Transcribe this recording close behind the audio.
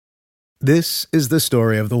This is the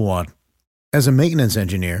story of the one. As a maintenance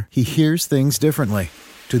engineer, he hears things differently.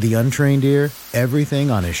 To the untrained ear,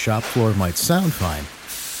 everything on his shop floor might sound fine,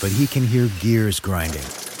 but he can hear gears grinding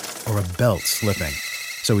or a belt slipping.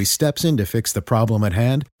 So he steps in to fix the problem at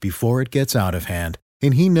hand before it gets out of hand.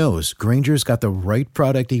 And he knows Grainger's got the right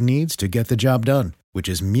product he needs to get the job done, which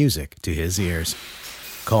is music to his ears.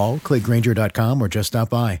 Call, click Grainger.com, or just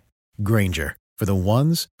stop by. Grainger, for the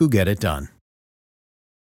ones who get it done.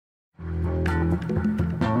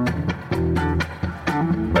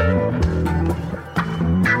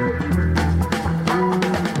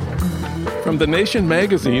 From The Nation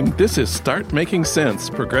magazine, this is Start Making Sense,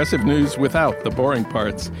 progressive news without the boring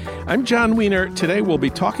parts. I'm John Wiener. Today we'll be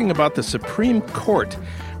talking about the Supreme Court.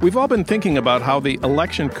 We've all been thinking about how the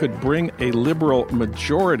election could bring a liberal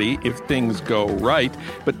majority if things go right.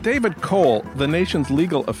 But David Cole, the Nation's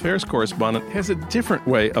legal affairs correspondent, has a different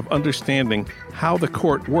way of understanding how the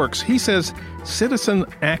court works. He says citizen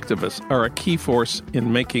activists are a key force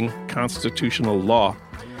in making constitutional law.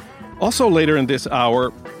 Also later in this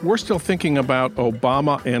hour, we're still thinking about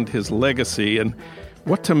Obama and his legacy and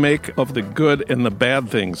what to make of the good and the bad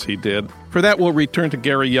things he did. For that, we'll return to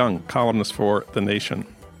Gary Young, columnist for The Nation.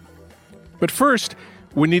 But first,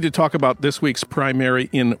 we need to talk about this week's primary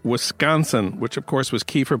in Wisconsin, which of course was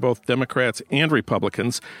key for both Democrats and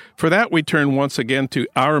Republicans. For that, we turn once again to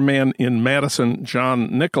our man in Madison,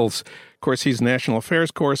 John Nichols. Of course, he's national affairs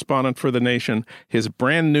correspondent for The Nation. His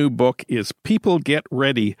brand new book is People Get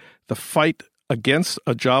Ready, The Fight Against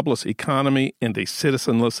a Jobless Economy and a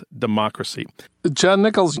Citizenless Democracy. John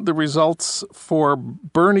Nichols, the results for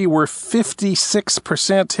Bernie were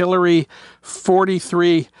 56%, Hillary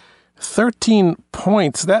 43%. 13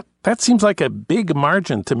 points. That seems like a big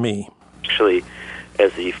margin to me. Actually,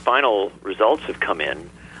 as the final results have come in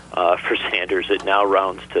for Sanders, it now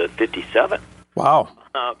rounds to 57. Wow.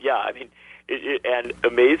 Yeah, I mean, and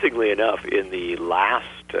amazingly enough, in the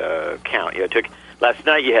last count, last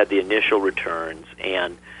night you had the initial returns,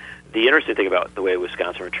 and the interesting thing about the way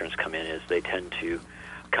Wisconsin returns come in is they tend to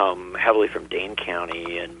come heavily from Dane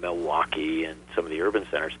County and Milwaukee and some of the urban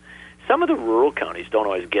centers. Some of the rural counties don't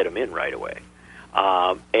always get them in right away.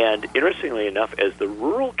 And interestingly enough, as the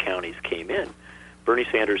rural counties came in, Bernie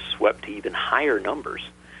Sanders swept to even higher numbers.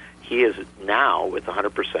 He is now, with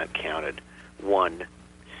 100% counted, won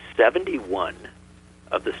 71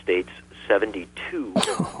 of the state's 72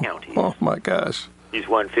 counties. Oh, my gosh. He's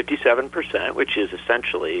won 57%, which is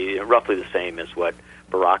essentially roughly the same as what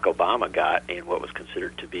Barack Obama got in what was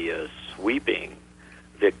considered to be a sweeping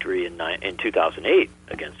victory in 2008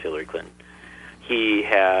 against Hillary Clinton. He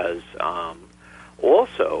has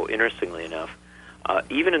also, interestingly enough,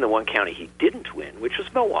 even in the one county he didn't win, which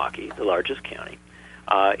was Milwaukee, the largest county,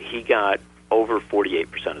 he got over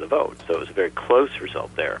 48% of the vote, so it was a very close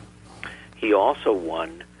result there. He also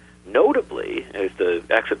won, notably, if the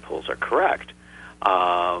exit polls are correct,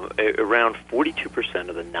 around 42%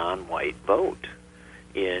 of the non-white vote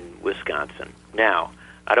in Wisconsin. Now,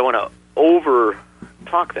 I don't want to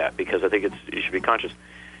over-talk that because I think you should be conscious.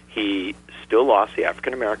 He still lost the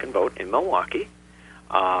African-American vote in Milwaukee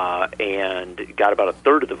and got about a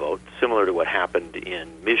third of the vote, similar to what happened in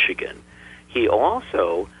Michigan. He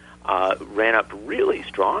also ran up really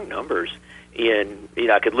strong numbers in,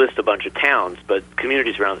 I could list a bunch of towns, but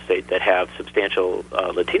communities around the state that have substantial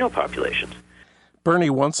Latino populations. Bernie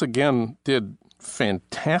once again did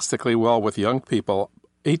fantastically well with young people.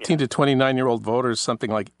 18 to 29-year-old voters,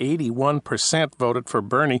 something like 81% voted for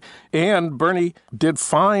Bernie. And Bernie did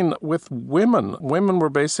fine with women. Women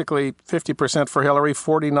were basically 50% for Hillary,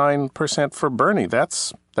 49% for Bernie.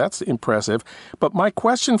 That's impressive. But my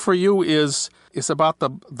question for you is about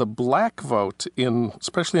the black vote,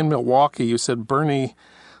 especially in Milwaukee. You said Bernie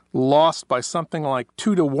lost by something like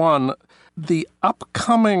 2-1. The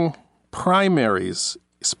upcoming primaries,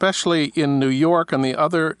 especially in New York and the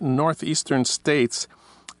other northeastern states,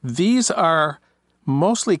 these are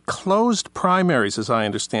mostly closed primaries, as I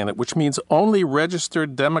understand it, which means only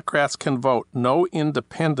registered Democrats can vote, no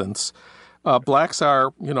independents. Blacks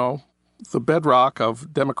are, the bedrock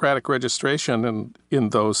of Democratic registration in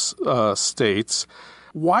those states.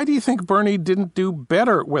 Why do you think Bernie didn't do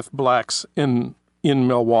better with blacks in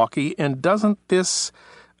Milwaukee, and doesn't this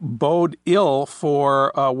bode ill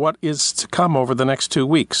for what is to come over the next 2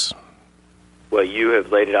 weeks? Well, you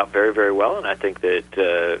have laid it out very, very well, and I think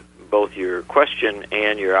that both your question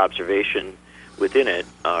and your observation within it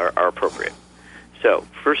are appropriate. So,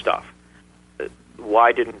 first off,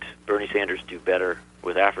 why didn't Bernie Sanders do better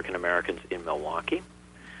with African Americans in Milwaukee?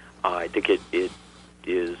 I think it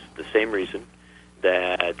is the same reason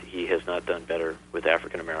that he has not done better with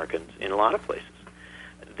African Americans in a lot of places.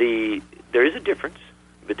 there is a difference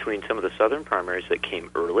between some of the southern primaries that came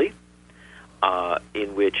early,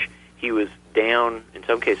 in which he was down, in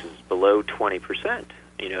some cases, below 20%,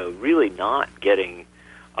 really not getting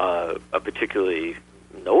a particularly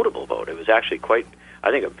notable vote. It was actually quite,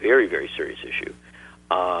 I think, a very, very serious issue.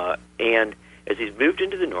 And as he's moved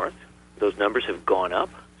into the north, those numbers have gone up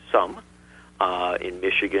some in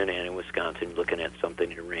Michigan and in Wisconsin, looking at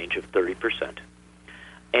something in a range of 30%.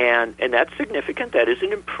 And that's significant. That is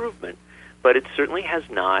an improvement, but it certainly has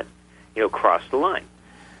not, crossed the line.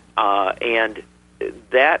 And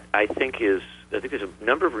that, I think there's a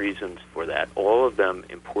number of reasons for that, all of them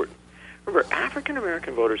important. Remember,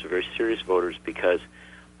 African-American voters are very serious voters because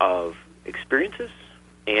of experiences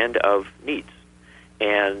and of needs.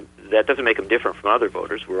 And that doesn't make them different from other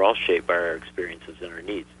voters. We're all shaped by our experiences and our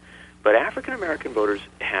needs. But African-American voters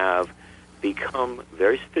have become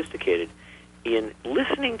very sophisticated in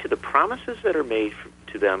listening to the promises that are made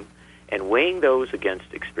to them and weighing those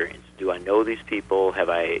against experience. Do I know these people? Have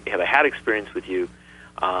I had experience with you?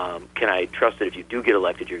 Can I trust that if you do get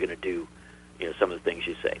elected, you're going to do, some of the things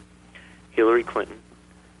you say? Hillary Clinton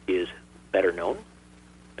is better known.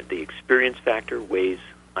 The experience factor weighs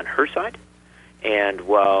on her side. And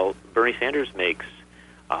while Bernie Sanders makes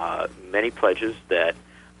many pledges that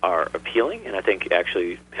are appealing and I think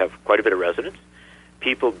actually have quite a bit of resonance,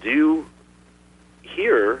 people do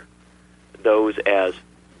hear those as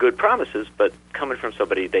good promises, but coming from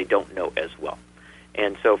somebody they don't know as well.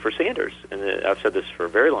 And so for Sanders, and I've said this for a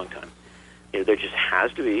very long time, there just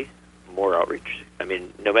has to be more outreach. I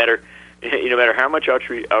mean, no matter how much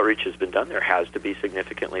outreach has been done, there has to be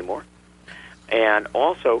significantly more. And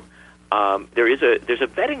also, there's a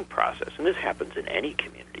vetting process, and this happens in any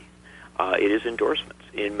community. It is endorsements.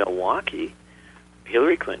 In Milwaukee,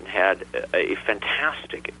 Hillary Clinton had a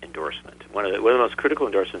fantastic endorsement, one of the most critical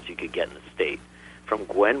endorsements you could get in the state, from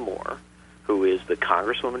Gwen Moore, who is the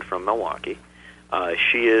congresswoman from Milwaukee.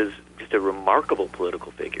 She is just a remarkable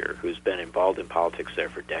political figure who's been involved in politics there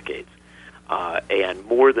for decades. And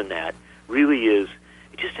more than that, really is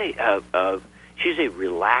just she's a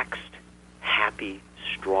relaxed, happy,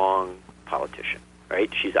 strong politician, right?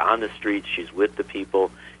 She's on the streets. She's with the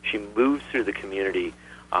people. She moves through the community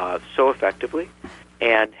so effectively.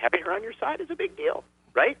 And having her on your side is a big deal,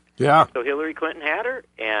 right? Yeah. So Hillary Clinton had her,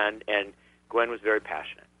 and Gwen was very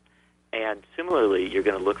passionate. And similarly, you're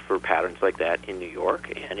going to look for patterns like that in New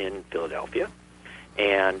York and in Philadelphia.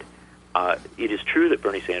 And it is true that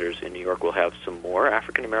Bernie Sanders in New York will have some more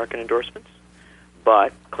African-American endorsements,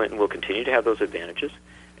 but Clinton will continue to have those advantages.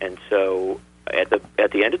 And so at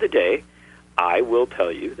the end of the day, I will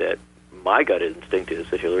tell you that my gut instinct is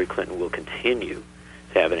that Hillary Clinton will continue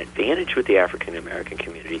to have an advantage with the African-American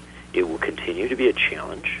community. It will continue to be a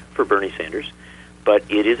challenge for Bernie Sanders, but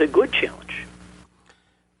it is a good challenge.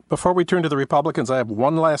 Before we turn to the Republicans, I have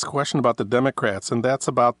one last question about the Democrats, and that's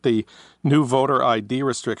about the new voter ID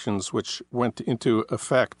restrictions which went into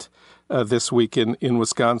effect this week in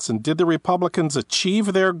Wisconsin. Did the Republicans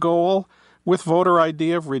achieve their goal with voter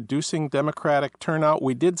ID of reducing Democratic turnout?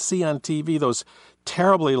 We did see on TV those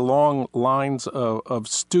terribly long lines of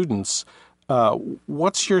students.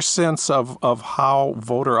 What's your sense of how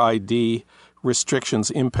voter ID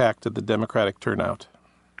restrictions impacted the Democratic turnout?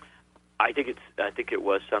 I think it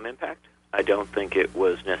was some impact. I don't think it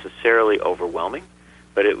was necessarily overwhelming,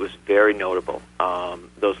 but it was very notable.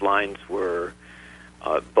 Those lines were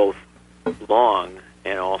both long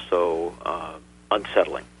and also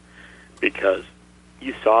unsettling because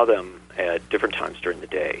you saw them at different times during the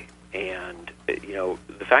day. And,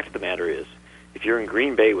 the fact of the matter is, if you're in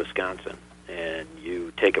Green Bay, Wisconsin, and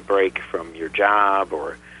you take a break from your job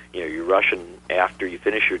or, you're rushing after you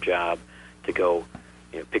finish your job to go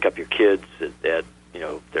pick up your kids at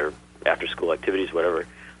their after-school activities, whatever,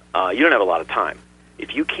 you don't have a lot of time.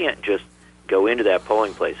 If you can't just go into that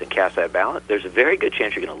polling place and cast that ballot, there's a very good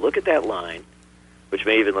chance you're going to look at that line, which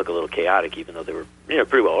may even look a little chaotic, even though they were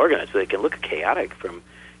pretty well organized, so they can look chaotic from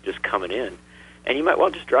just coming in, and you might well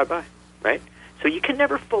just drive by, right? So you can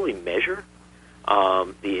never fully measure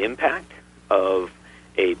the impact of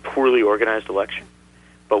a poorly organized election,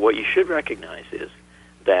 but what you should recognize is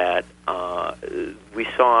that we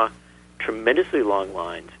saw tremendously long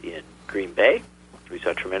lines in Green Bay. We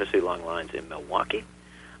saw tremendously long lines in Milwaukee.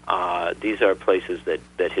 These are places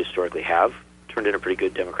that historically have turned in a pretty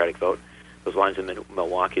good Democratic vote. Those lines in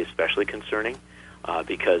Milwaukee especially concerning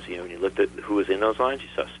because, when you looked at who was in those lines, you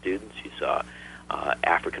saw students, you saw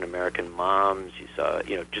African-American moms, you saw,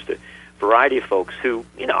 just a variety of folks who,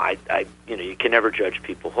 you can never judge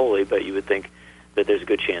people wholly, but you would think that there's a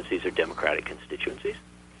good chance these are Democratic constituencies.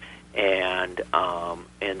 And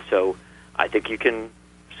so I think you can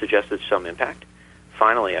suggested some impact.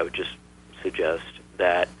 Finally, I would just suggest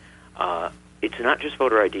that it's not just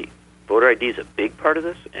voter ID. Voter ID is a big part of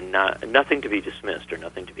this, and nothing to be dismissed or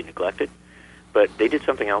nothing to be neglected. But they did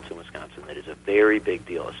something else in Wisconsin that is a very big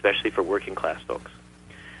deal, especially for working class folks.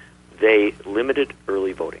 They limited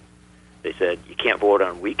early voting. They said you can't vote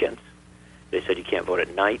on weekends. They said you can't vote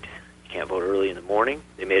at night. You can't vote early in the morning.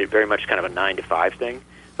 They made it very much kind of a 9 to 5 thing,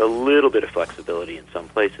 a little bit of flexibility in some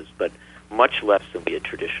places, but much less than we had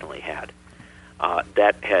traditionally had.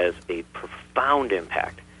 That has a profound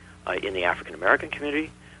impact in the African American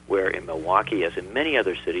community, where in Milwaukee, as in many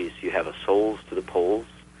other cities, you have a souls to the polls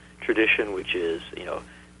tradition, which is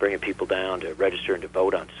bringing people down to register and to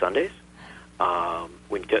vote on Sundays.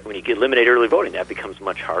 When you eliminate early voting, that becomes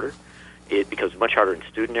much harder. It becomes much harder in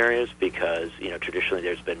student areas because traditionally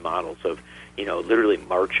there's been models of literally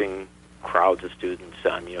marching crowds of students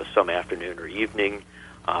on some afternoon or evening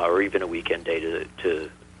or even a weekend day to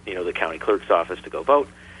the county clerk's office to go vote.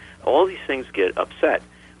 All these things get upset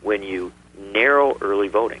when you narrow early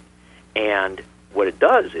voting. And what it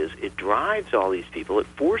does is it drives all these people, it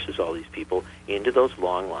forces all these people into those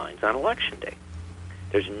long lines on Election Day.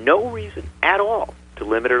 There's no reason at all to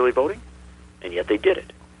limit early voting, and yet they did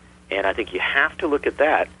it. And I think you have to look at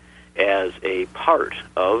that as a part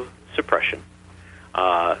of suppression.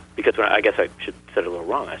 Because I guess I should have said it a little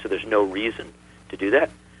wrong. I said there's no reason to do that.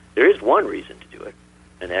 There is one reason to do it,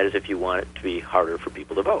 and that is if you want it to be harder for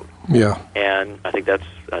people to vote. Yeah. And I think that's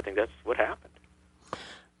what happened.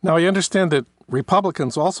 Now, I understand that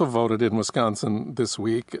Republicans also voted in Wisconsin this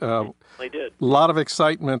week. They did. A lot of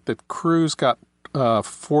excitement that Cruz got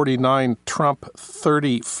 49, Trump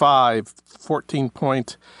 35,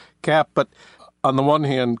 14-point gap. But on the one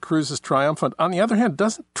hand, Cruz is triumphant. On the other hand,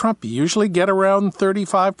 doesn't Trump usually get around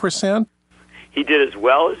 35%? He did as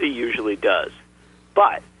well as he usually does.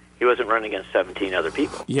 But he wasn't running against 17 other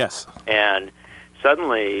people. Yes. And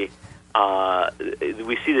suddenly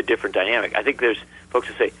we see the different dynamic. I think there's folks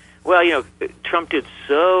who say, well, Trump did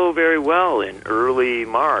so very well in early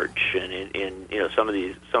March and in some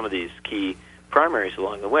of these key primaries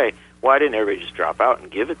along the way. Why didn't everybody just drop out and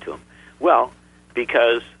give it to him? Well,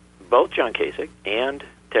 because both John Kasich and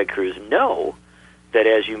Ted Cruz know that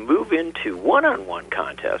as you move into one-on-one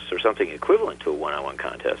contests or something equivalent to a one-on-one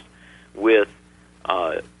contest with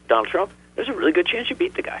Donald Trump, there's a really good chance you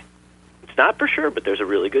beat the guy. It's not for sure, but there's a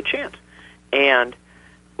really good chance. And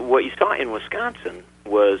what you saw in Wisconsin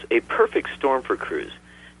was a perfect storm for Cruz.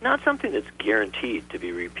 Not something that's guaranteed to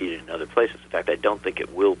be repeated in other places. In fact, I don't think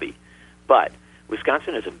it will be. But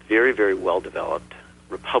Wisconsin is a very, very well-developed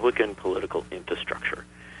Republican political infrastructure.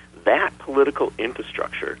 That political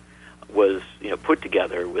infrastructure was, put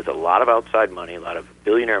together with a lot of outside money, a lot of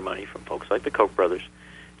billionaire money from folks like the Koch brothers,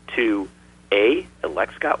 to A,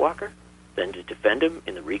 elect Scott Walker, then to defend him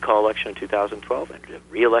in the recall election in 2012, and to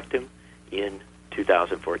re-elect him in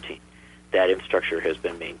 2014. That infrastructure has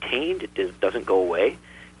been maintained. It doesn't go away.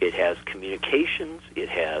 It has communications. It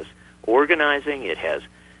has organizing. It has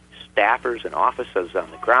staffers and offices on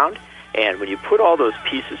the ground. And when you put all those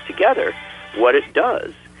pieces together, what it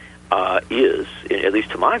does is, at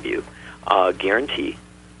least to my view, guarantee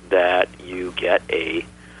that you get a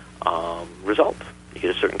result. You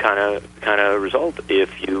get a certain kind of result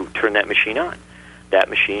if you turn that machine on. That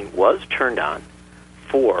machine was turned on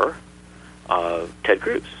for Ted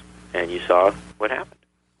Cruz, and you saw what happened.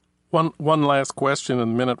 One last question in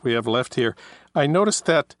the minute we have left here. I noticed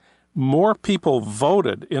that more people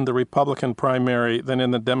voted in the Republican primary than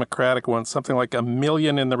in the Democratic one, something like 1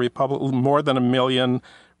 million in the more than 1 million,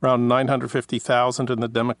 around 950,000 in the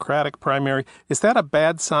Democratic primary. Is that a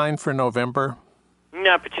bad sign for November?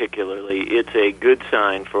 Not particularly. It's a good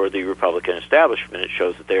sign for the Republican establishment. It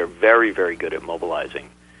shows that they're very, very good at mobilizing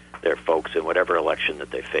their folks in whatever election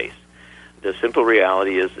that they face. The simple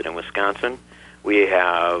reality is that in Wisconsin, we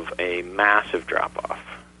have a massive drop-off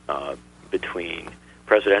between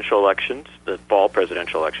presidential elections, the fall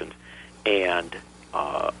presidential elections, and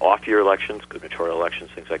off-year elections, gubernatorial elections,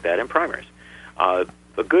 things like that, and primaries. At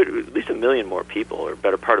least 1 million more people, or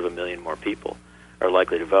better part of 1 million more people, are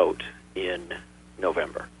likely to vote in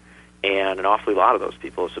November. And an awfully lot of those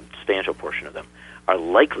people, a substantial portion of them, are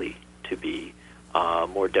likely to be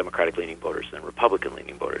more Democratic-leaning voters than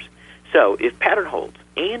Republican-leaning voters. So if pattern holds,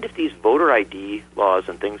 and if these voter ID laws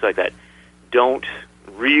and things like that don't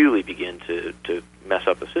really begin to mess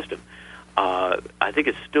up the system, I think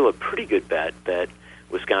it's still a pretty good bet that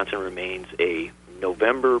Wisconsin remains a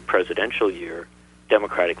November presidential year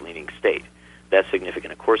Democratic-leaning state. That's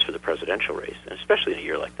significant, of course, for the presidential race, and especially in a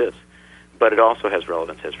year like this. But it also has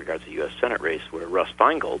relevance as regards to the U.S. Senate race, where Russ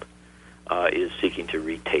Feingold is seeking to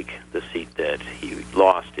retake the seat that he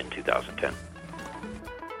lost in 2010.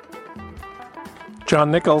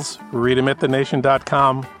 John Nichols, read him at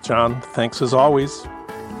thenation.com. John, thanks as always.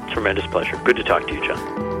 Tremendous pleasure. Good to talk to you,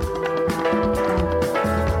 John.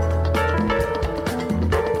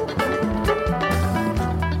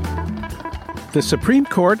 The Supreme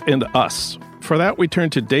Court and us. For that, we turn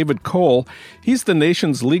to David Cole. He's the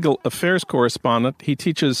nation's legal affairs correspondent. He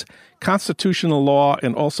teaches constitutional law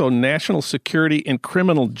and also national security and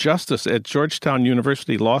criminal justice at Georgetown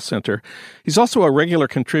University Law Center. He's also a regular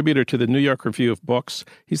contributor to the New York Review of Books.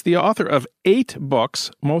 He's the author of 8 books,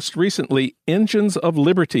 most recently, Engines of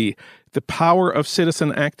Liberty, The Power of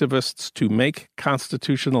Citizen Activists to Make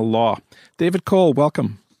Constitutional Law. David Cole,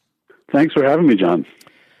 welcome. Thanks for having me, John.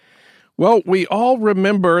 Well, we all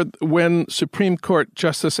remember when Supreme Court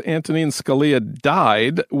Justice Antonin Scalia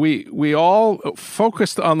died, we all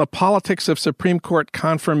focused on the politics of Supreme Court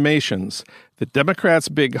confirmations. The Democrats'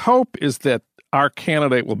 big hope is that our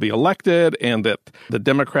candidate will be elected and that the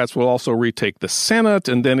Democrats will also retake the Senate.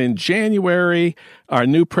 And then in January, our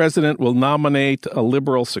new president will nominate a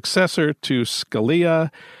liberal successor to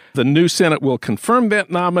Scalia. The new Senate will confirm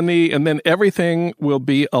that nominee, and then everything will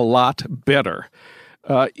be a lot better.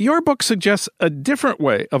 Your book suggests a different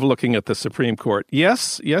way of looking at the Supreme Court.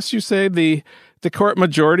 Yes, you say the court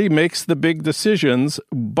majority makes the big decisions,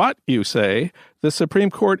 but you say the Supreme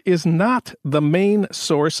Court is not the main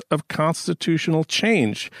source of constitutional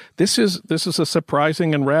change. This is a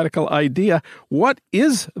surprising and radical idea. What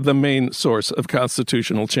is the main source of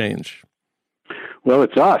constitutional change? Well,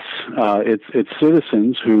 it's us. It's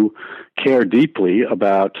citizens who care deeply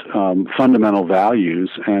about fundamental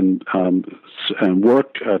values and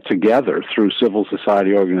work together through civil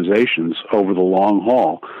society organizations over the long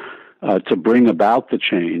haul to bring about the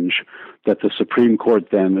change that the Supreme Court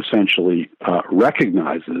then essentially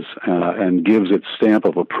recognizes and gives its stamp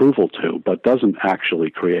of approval to, but doesn't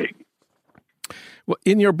actually create. Well,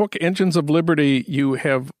 in your book, Engines of Liberty, you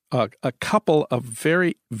have a couple of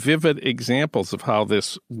very vivid examples of how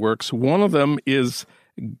this works. One of them is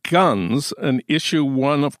guns, an issue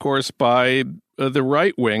won, of course, by the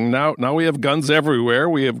right wing. Now we have guns everywhere.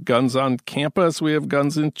 We have guns on campus. We have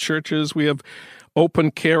guns in churches. We have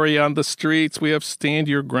open carry on the streets. We have stand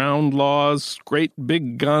your ground laws, great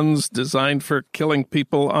big guns designed for killing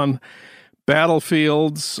people on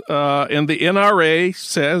battlefields. And the NRA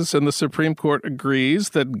says, and the Supreme Court agrees,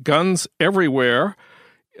 that guns everywhere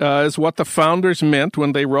is what the founders meant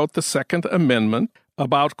when they wrote the Second Amendment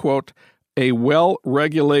about, quote, a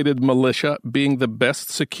well-regulated militia being the best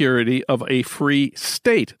security of a free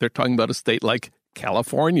state. They're talking about a state like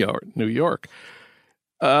California or New York.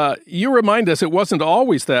 You remind us it wasn't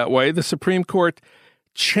always that way. The Supreme Court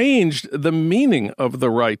changed the meaning of the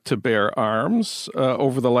right to bear arms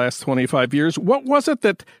over the last 25 years. What was it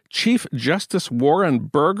that Chief Justice Warren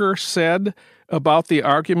Burger said about the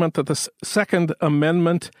argument that the Second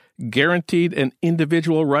Amendment guaranteed an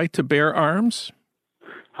individual right to bear arms?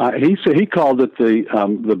 He called it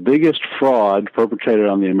the biggest fraud perpetrated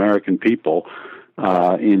on the American people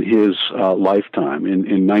in his lifetime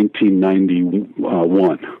in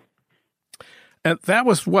 1991. And that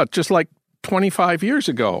was what, just like 25 years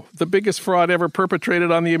ago, the biggest fraud ever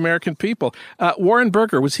perpetrated on the American people. Warren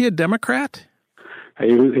Burger, was he a Democrat?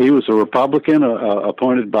 He was a Republican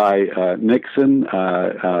appointed by Nixon,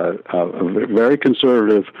 a very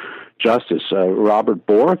conservative justice. Robert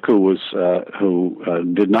Bork, who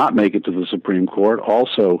did not make it to the Supreme Court,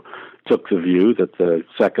 also took the view that the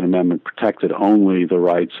Second Amendment protected only the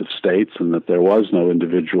rights of states and that there was no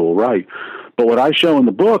individual right. But what I show in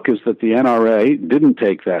the book is that the NRA didn't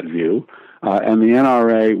take that view, and the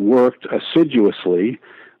NRA worked assiduously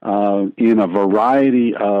in a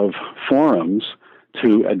variety of forums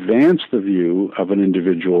to advance the view of an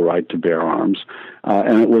individual right to bear arms.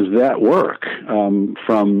 And it was that work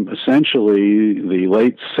from essentially the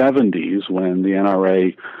late 70s when the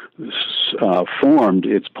NRA formed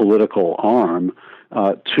its political arm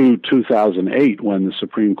to 2008 when the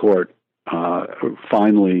Supreme Court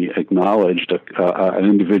finally acknowledged an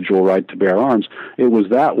individual right to bear arms. It was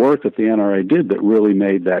that work that the NRA did that really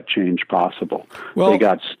made that change possible. Well, they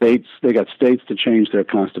got states to change their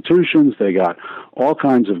constitutions. They got all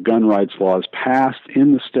kinds of gun rights laws passed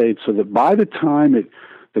in the states, so that by the time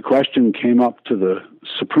the question came up to the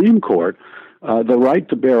Supreme Court, the right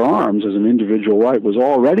to bear arms as an individual right was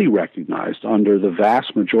already recognized under the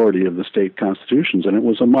vast majority of the state constitutions, and it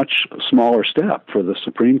was a much smaller step for the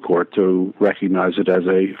Supreme Court to recognize it as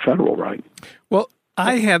a federal right. Well,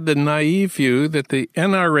 I had the naive view that the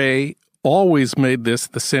NRA always made this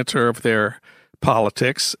the center of their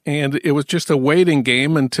politics, and it was just a waiting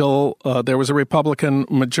game until there was a Republican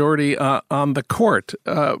majority on the court.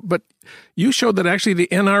 But you showed that actually the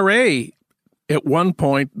NRA at one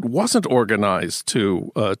point wasn't organized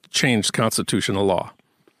to change constitutional law.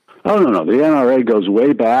 Oh, no. The NRA goes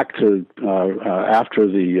way back to after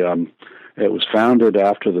it was founded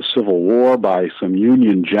after the Civil War by some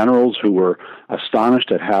Union generals who were astonished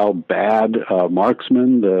at how bad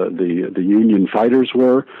marksmen the Union fighters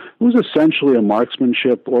were. It was essentially a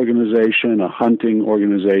marksmanship organization, a hunting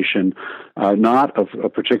organization, not a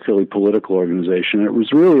particularly political organization. It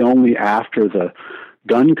was really only after the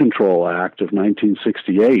Gun Control Act of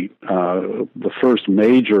 1968, the first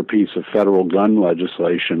major piece of federal gun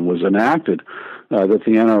legislation was enacted, that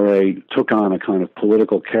the NRA took on a kind of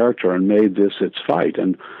political character and made this its fight.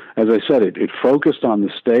 And as I said, it focused on the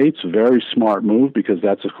states, very smart move, because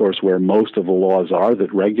that's, of course, where most of the laws are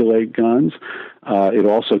that regulate guns. It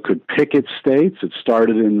also could pick its states. It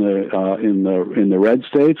started in the red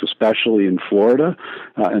states, especially in Florida,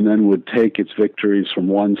 and then would take its victories from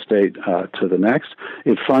one state to the next.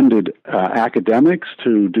 It funded academics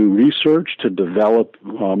to do research, to develop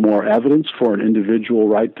more evidence for an individual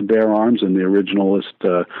right to bear arms in the originalist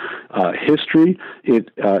history. It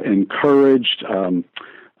encouraged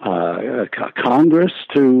Congress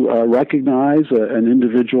to recognize an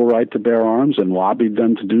individual right to bear arms and lobbied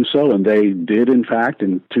them to do so, and they did, in fact,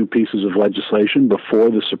 in two pieces of legislation before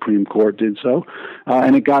the Supreme Court did so.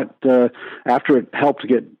 And it got, after it helped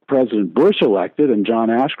get President Bush elected and John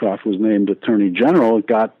Ashcroft was named Attorney General, it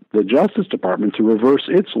got the Justice Department to reverse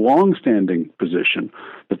its longstanding position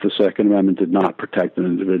that the Second Amendment did not protect an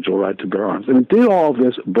individual right to bear arms. And it did all of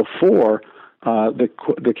this before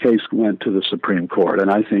the case went to the Supreme Court,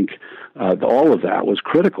 and I think all of that was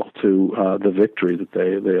critical to the victory that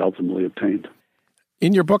they ultimately obtained.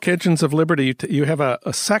 In your book, Engines of Liberty, you have a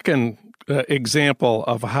second example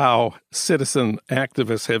of how citizen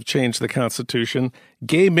activists have changed the Constitution.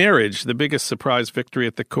 Gay marriage, the biggest surprise victory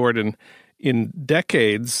at the court in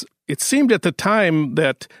decades. It seemed at the time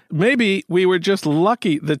that maybe we were just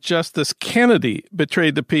lucky that Justice Kennedy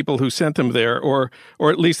betrayed the people who sent him there, or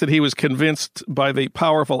at least that he was convinced by the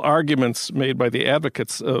powerful arguments made by the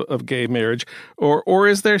advocates of gay marriage, or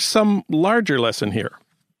is there some larger lesson here?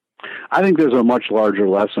 I think there's a much larger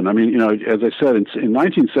lesson. I mean, as I said, in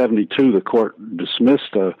 1972, the court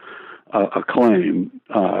dismissed a claim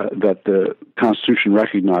that the Constitution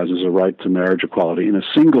recognizes a right to marriage equality in a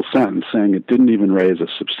single sentence, saying it didn't even raise a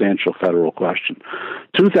substantial federal question.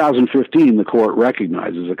 2015, the court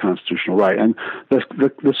recognizes a constitutional right, and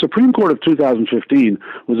the Supreme Court of 2015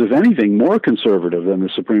 was, if anything, more conservative than the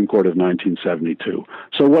Supreme Court of 1972.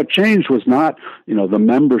 So what changed was not, the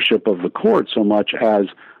membership of the court so much as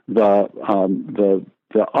the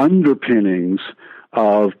underpinnings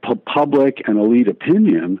of public and elite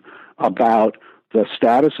opinion about the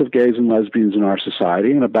status of gays and lesbians in our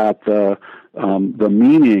society and about the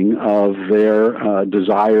meaning of their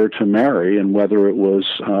desire to marry and whether it was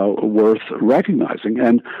worth recognizing.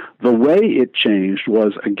 And the way it changed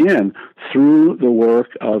was, again, through the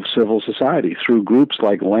work of civil society, through groups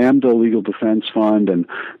like Lambda Legal Defense Fund and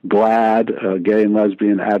GLAAD, Gay and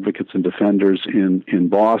Lesbian Advocates and Defenders in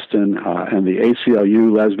Boston, and the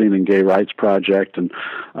ACLU, Lesbian and Gay Rights Project, and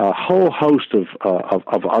a whole host of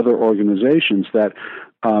other organizations that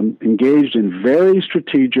engaged in very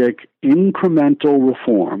strategic, incremental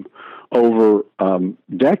reform over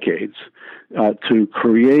decades to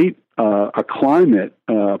create a climate,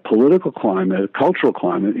 political climate, a cultural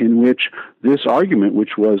climate in which this argument,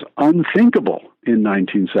 which was unthinkable in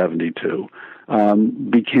 1972,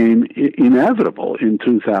 became inevitable in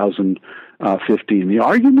 2015. The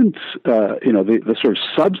arguments, the sort of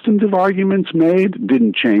substantive arguments made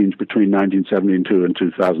didn't change between 1972 and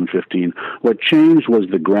 2015. What changed was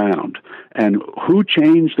the ground. And who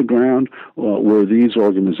changed the ground were these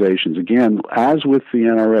organizations. Again, as with the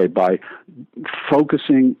NRA, by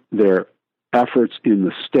focusing their efforts in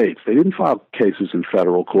the states. They didn't file cases in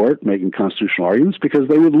federal court making constitutional arguments because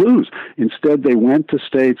they would lose. Instead, they went to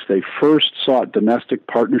states. They first sought domestic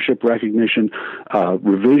partnership recognition,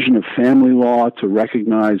 revision of family law to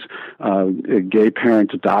recognize gay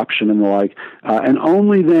parent adoption and the like, and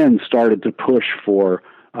only then started to push for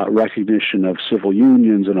recognition of civil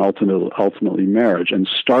unions and ultimately marriage, and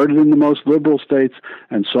started in the most liberal states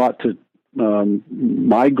and sought to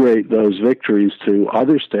migrate those victories to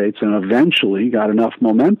other states, and eventually got enough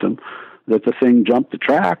momentum that the thing jumped the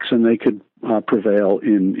tracks and they could prevail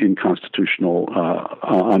in constitutional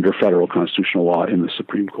under federal constitutional law in the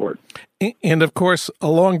Supreme Court. And of course,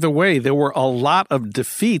 along the way, there were a lot of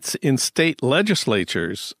defeats in state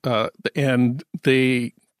legislatures, and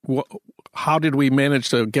how did we manage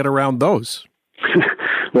to get around those?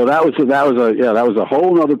 Well, that was a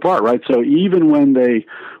whole other part, right? So even when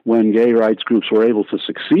gay rights groups were able to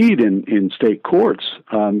succeed in state courts,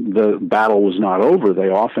 the battle was not over. They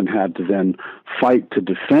often had to then fight to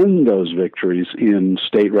defend those victories in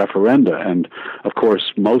state referenda. And of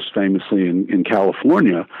course, most famously in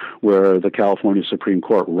California, where the California Supreme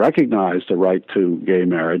Court recognized the right to gay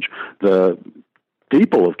marriage, the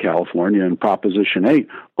people of California in Proposition 8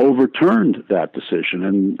 overturned that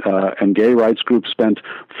decision, and gay rights groups spent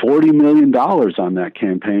 $40 million on that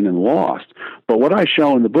campaign and lost. But what I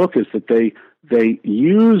show in the book is that they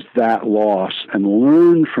used that loss and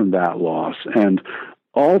learned from that loss and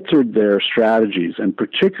altered their strategies, and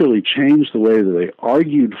particularly changed the way that they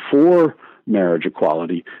argued for marriage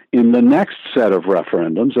equality in the next set of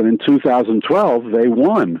referendums. And in 2012, they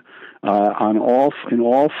won in all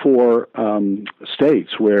four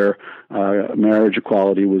states where marriage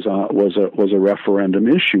equality was a referendum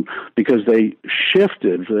issue, because they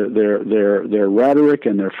shifted their rhetoric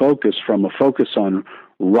and their focus from a focus on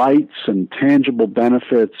rights and tangible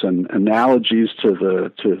benefits and analogies to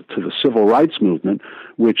the civil rights movement,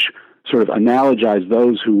 which sort of analogized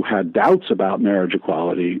those who had doubts about marriage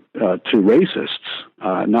equality to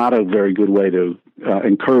racists. Not a very good way to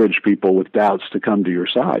encourage people with doubts to come to your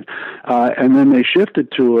side. And then they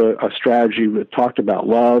shifted to a strategy that talked about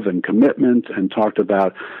love and commitment, and talked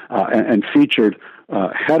about and featured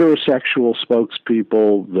heterosexual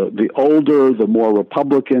spokespeople. The older, the more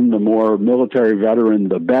Republican, the more military veteran,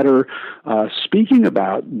 the better, speaking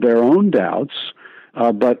about their own doubts,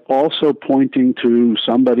 but also pointing to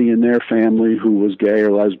somebody in their family who was gay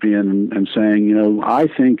or lesbian and saying, I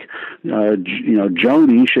think,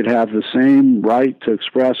 Joni should have the same right to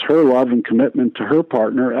express her love and commitment to her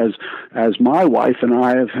partner as my wife and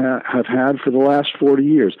I have had for the last 40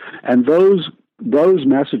 years. And those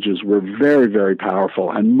messages were very, very powerful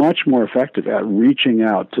and much more effective at reaching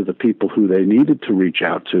out to the people who they needed to reach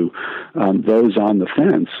out to, those on the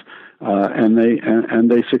fence. And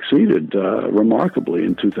they succeeded remarkably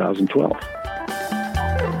in 2012.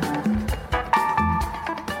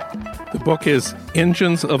 The book is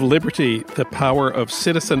Engines of Liberty, The Power of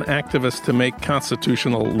Citizen Activists to Make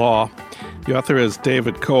Constitutional Law. The author is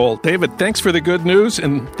David Cole. David, thanks for the good news,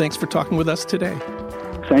 and thanks for talking with us today.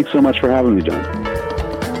 Thanks so much for having me, John.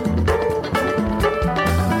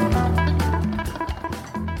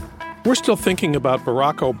 We're still thinking about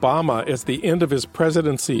Barack Obama as the end of his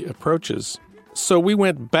presidency approaches. So we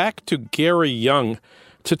went back to Gary Young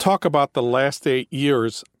to talk about the last 8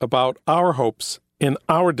 years, about our hopes and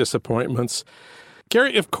our disappointments.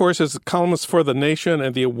 Gary, of course, is a columnist for The Nation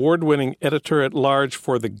and the award-winning editor-at-large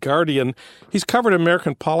for The Guardian. He's covered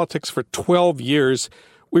American politics for 12 years.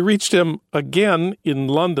 We reached him again in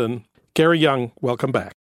London. Gary Young, welcome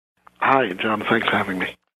back. Hi, John. Thanks for having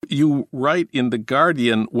me. You write in The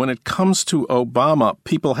Guardian, when it comes to Obama,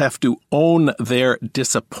 people have to own their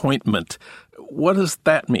disappointment. What does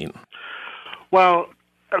that mean? Well,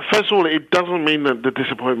 first of all, it doesn't mean that the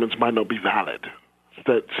disappointments might not be valid.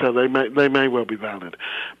 So they may well be valid.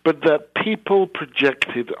 But that people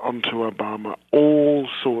projected onto Obama all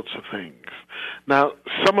sorts of things. Now,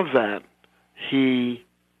 some of that he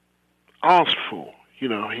asked for.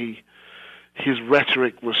 His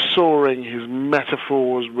rhetoric was soaring, his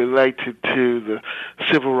metaphors related to the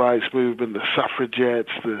civil rights movement, the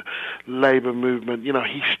suffragettes, the labor movement.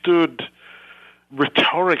 He stood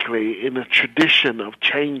rhetorically in a tradition of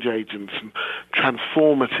change agents and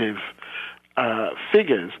transformative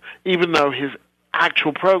figures, even though his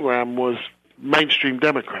actual program was mainstream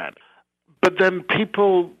Democrat. But then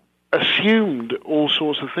people assumed all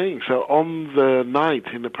sorts of things. So on the night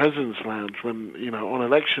in the President's Lounge, when, on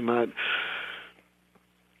election night,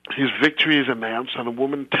 his victory is announced, and a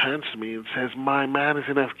woman turns to me and says, "My man is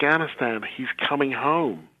in Afghanistan. He's coming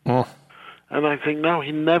home." Oh. And I think, no,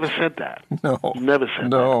 he never said that. No. He never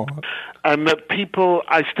said that. And that people,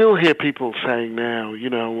 I still hear people saying now,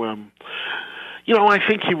 I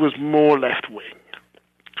think he was more left-wing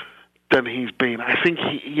than he's been. I think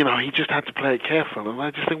he just had to play it careful. And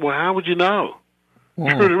I just think, well, how would you know?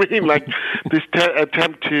 You know what I mean? Like this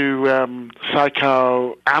attempt to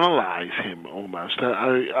psychoanalyze him almost.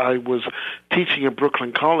 I was teaching at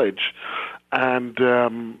Brooklyn College and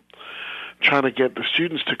trying to get the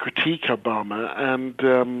students to critique Obama, and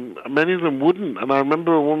many of them wouldn't. And I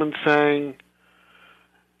remember a woman saying,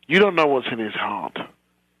 "You don't know what's in his heart."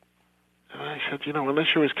 And I said,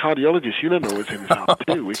 unless you're his cardiologist, you don't know what's in his heart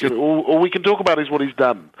too. All we can talk about is what he's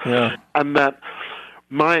done. Yeah. And that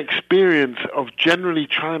my experience of generally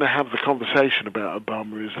trying to have the conversation about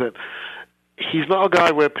Obama is that he's not a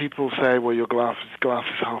guy where people say, well, your glass is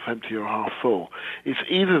half empty or half full. It's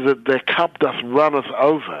either that their cup doth runneth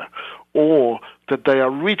over, or that they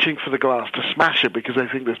are reaching for the glass to smash it because they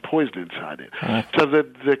think there's poison inside it. Right. So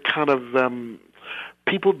the kind of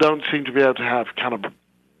people don't seem to be able to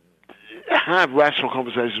have rational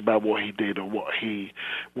conversations about what he did or what he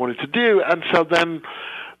wanted to do, and so then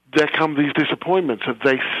there come these disappointments that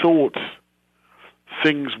they thought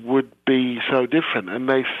things would be so different, and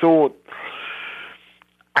they thought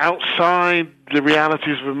outside the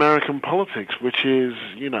realities of American politics, which is,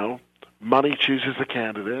 money chooses the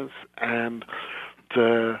candidates, and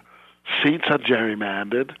the seats are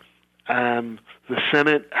gerrymandered, and the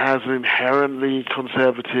Senate has an inherently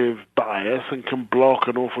conservative bias and can block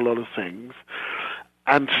an awful lot of things.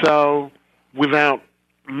 And so, without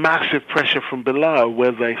massive pressure from below,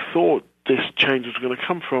 where they thought this change was going to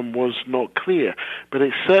come from was not clear. But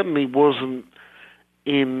it certainly wasn't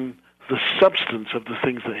in the substance of the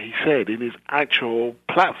things that he said, in his actual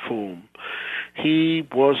platform. He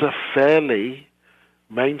was a fairly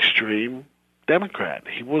mainstream Democrat.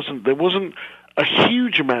 There wasn't a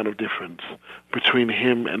huge amount of difference between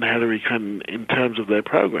him and Hillary Clinton in terms of their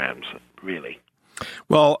programs, really.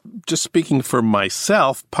 Well, just speaking for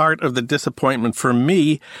myself, part of the disappointment for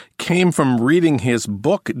me came from reading his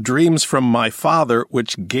book, Dreams from My Father,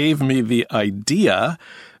 which gave me the idea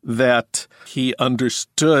that he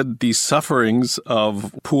understood the sufferings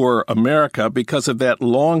of poor America because of that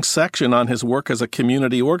long section on his work as a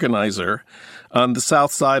community organizer on the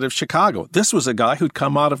south side of Chicago. This was a guy who'd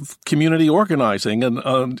come out of community organizing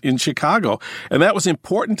in Chicago. And that was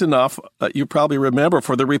important enough, you probably remember,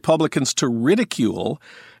 for the Republicans to ridicule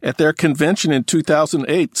at their convention in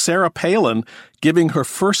 2008. Sarah Palin, giving her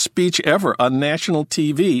first speech ever on national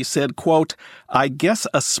TV, said, quote, "I guess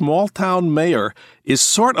a small-town mayor is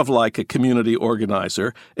sort of like a community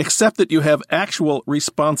organizer, except that you have actual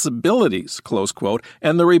responsibilities," close quote.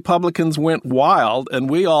 And the Republicans went wild, and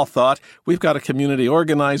we all thought, we've got a community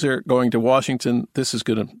organizer going to Washington. This is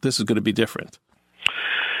going to be different.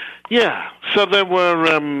 Yeah. So there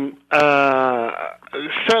were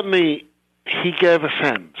certainly he gave a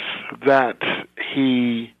sense that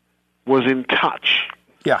he was in touch.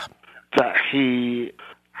 Yeah. That he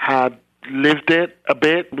had lived it a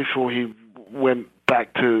bit before he went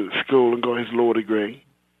back to school and got his law degree.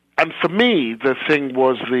 And for me, the thing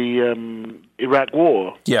was the Iraq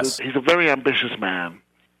War. Yes. He's a very ambitious man.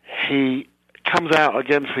 He comes out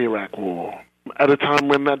against the Iraq War at a time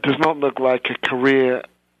when that does not look like a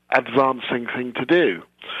career-advancing thing to do.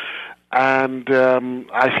 And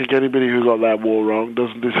I think anybody who got that war wrong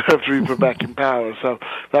doesn't deserve to be put back in power. So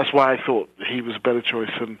that's why I thought he was a better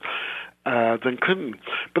choice than Clinton.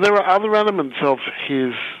 But there are other elements of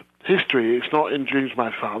his history. It's not in Dreams of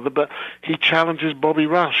My Father, but he challenges Bobby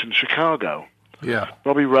Rush in Chicago. Yeah,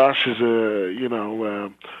 Bobby Rush is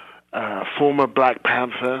a former Black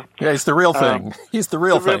Panther. Yeah, he's the real thing. He's the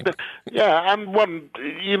real thing. Yeah, and one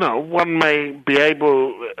may be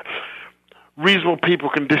able. Reasonable people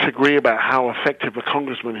can disagree about how effective a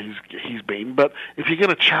congressman he's been, but if you're going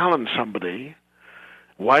to challenge somebody,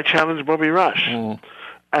 why challenge Bobby Rush?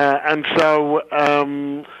 And so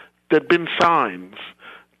there'd been signs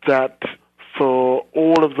that for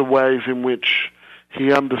all of the ways in which he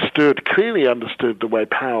clearly understood the way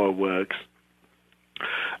power works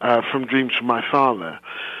from Dreams from My Father,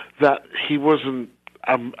 that he wasn't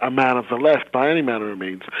a man of the left by any manner of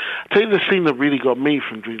means. I'll tell you the scene that really got me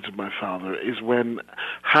from Dreams of My Father is when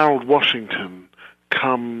Harold Washington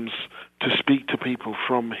comes to speak to people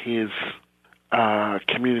from his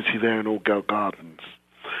community there in Altgeld Gardens.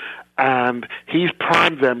 And he's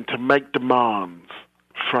primed them to make demands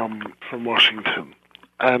from Washington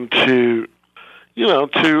and to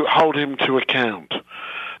hold him to account.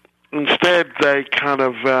 Instead, they kind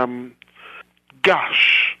of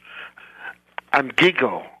gush and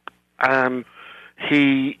giggle, and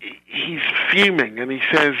he's fuming, and he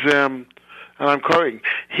says, and I'm quoting,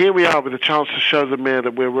 "Here we are with a chance to show the mayor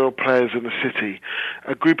that we're real players in the city,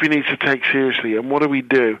 a group he needs to take seriously, and what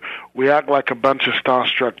do? We act like a bunch of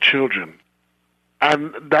starstruck children."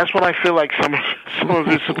 And that's what I feel like some of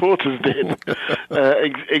his supporters did,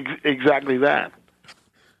 exactly that.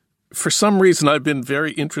 For some reason, I've been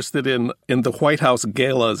very interested in the White House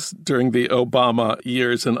galas during the Obama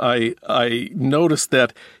years, and I noticed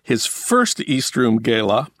that his first East Room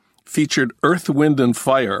gala featured Earth, Wind, and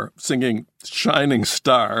Fire singing Shining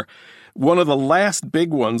Star. One of the last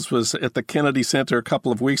big ones was at the Kennedy Center a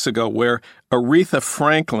couple of weeks ago, where Aretha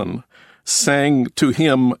Franklin sang to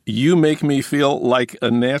him, "You make me feel like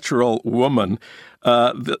a natural woman."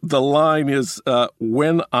 The line is,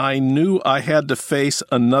 "When I knew I had to face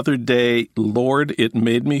another day, Lord, it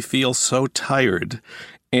made me feel so tired."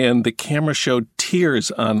 And the camera showed tears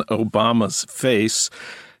on Obama's face.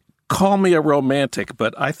 Call me a romantic,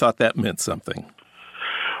 but I thought that meant something.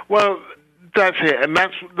 Well, that's it. And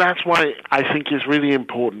that's why I think it's really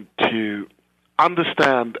important to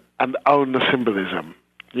understand and own the symbolism,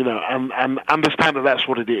 and understand that that's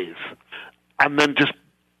what it is. And then just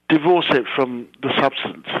divorce it from the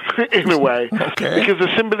substance in a way. Okay. Because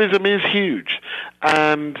the symbolism is huge.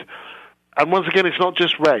 And once again, it's not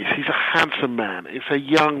just race. He's a handsome man. It's a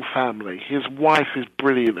young family. His wife is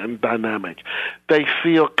brilliant and dynamic. They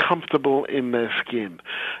feel comfortable in their skin.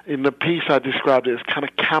 In the piece I described it as kind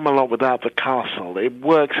of Camelot without the castle. It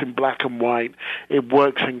works in black and white. It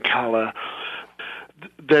works in color.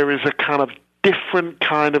 There is a kind of different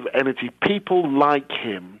kind of energy. People like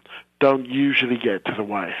him don't usually get to the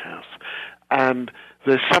White House. And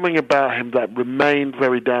there's something about him that remained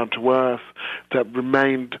very down to earth, that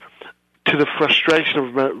remained, to the frustration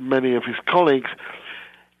of many of his colleagues,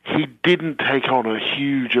 he didn't take on a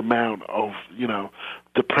huge amount of,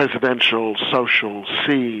 the presidential social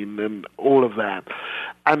scene and all of that.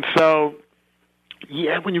 And so,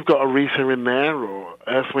 yeah, when you've got Aretha in there, or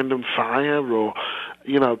Earth, Wind and Fire, or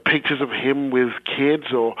pictures of him with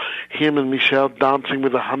kids, or him and Michelle dancing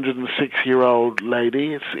with a 106-year-old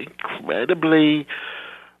lady. It's incredibly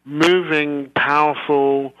moving,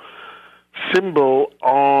 powerful symbol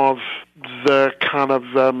of the kind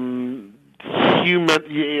of of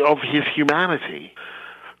his humanity.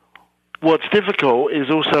 What's difficult is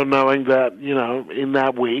also knowing that, in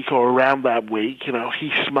that week or around that week,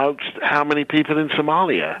 he smoked how many people in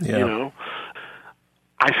Somalia,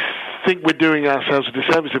 I think we're doing ourselves a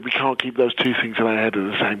disservice if we can't keep those two things in our head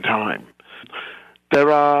at the same time.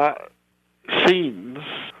 There are scenes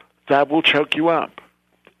that will choke you up.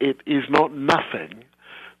 It is not nothing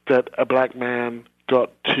that a black man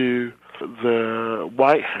got to the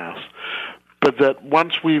White House, but that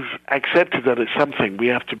once we've accepted that it's something, we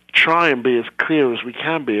have to try and be as clear as we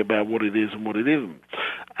can be about what it is and what it isn't.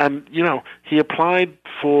 And, he applied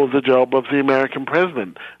for the job of the American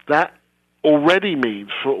president. That already means,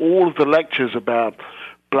 for all of the lectures about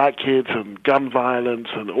black kids and gun violence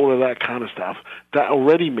and all of that kind of stuff, that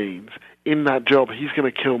already means in that job he's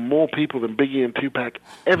going to kill more people than Biggie and Tupac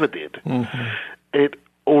ever did. Mm-hmm. It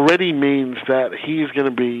already means that he is going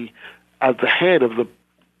to be at the head of the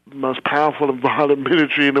most powerful and violent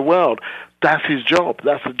military in the world. That's his job.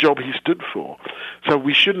 That's the job he stood for. So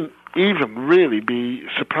we shouldn't even really be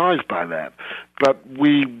surprised by that. But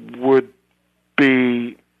we would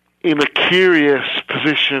be in a curious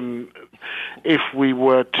position if we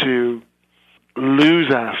were to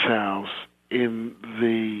lose ourselves in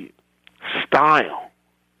the style,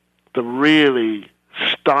 the really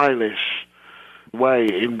stylish way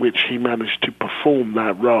in which he managed to perform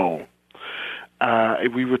that role.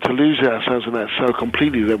 If we were to lose ourselves in that so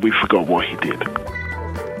completely that we forgot what he did.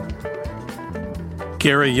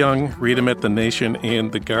 Gary Young, read him at The Nation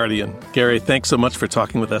and The Guardian. Gary, thanks so much for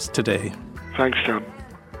talking with us today. Thanks, John.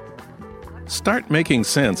 Start Making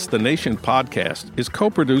Sense, the Nation podcast, is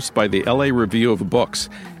co-produced by the LA Review of Books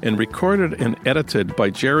and recorded and edited by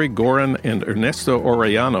Jerry Gorin and Ernesto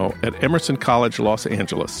Orellano at Emerson College, Los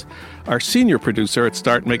Angeles. Our senior producer at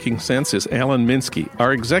Start Making Sense is Alan Minsky.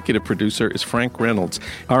 Our executive producer is Frank Reynolds.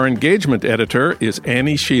 Our engagement editor is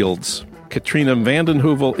Annie Shields. Katrina Vanden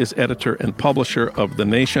Heuvel is editor and publisher of The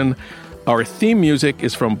Nation. Our theme music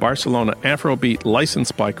is from Barcelona Afrobeat,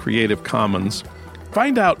 licensed by Creative Commons.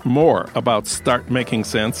 Find out more about Start Making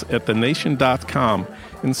Sense at thenation.com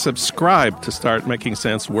and subscribe to Start Making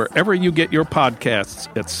Sense wherever you get your podcasts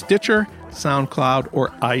at Stitcher, SoundCloud, or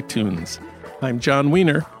iTunes. I'm John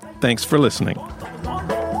Wiener. Thanks for listening.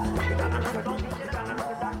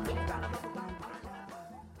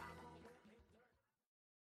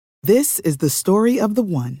 This is the story of the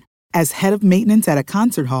one. As head of maintenance at a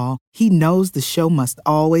concert hall, he knows the show must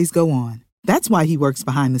always go on. That's why he works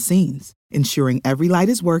behind the scenes, ensuring every light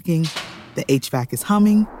is working, the HVAC is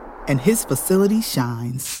humming, and his facility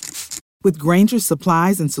shines. With Grainger's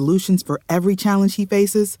supplies and solutions for every challenge he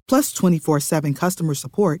faces, plus 24/7 customer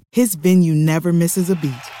support, his venue never misses a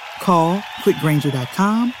beat. Call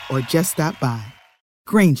quickgrainger.com or just stop by.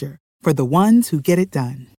 Grainger, for the ones who get it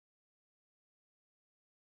done.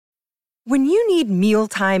 When you need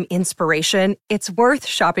mealtime inspiration, it's worth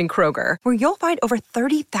shopping Kroger, where you'll find over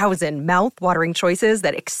 30,000 mouth-watering choices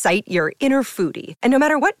that excite your inner foodie. And no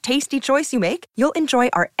matter what tasty choice you make, you'll enjoy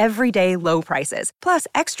our everyday low prices, plus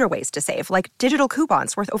extra ways to save, like digital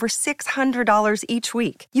coupons worth over $600 each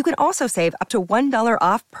week. You can also save up to $1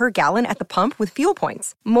 off per gallon at the pump with fuel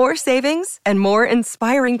points. More savings and more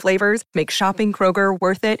inspiring flavors make shopping Kroger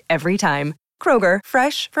worth it every time. Kroger,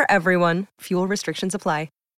 fresh for everyone. Fuel restrictions apply.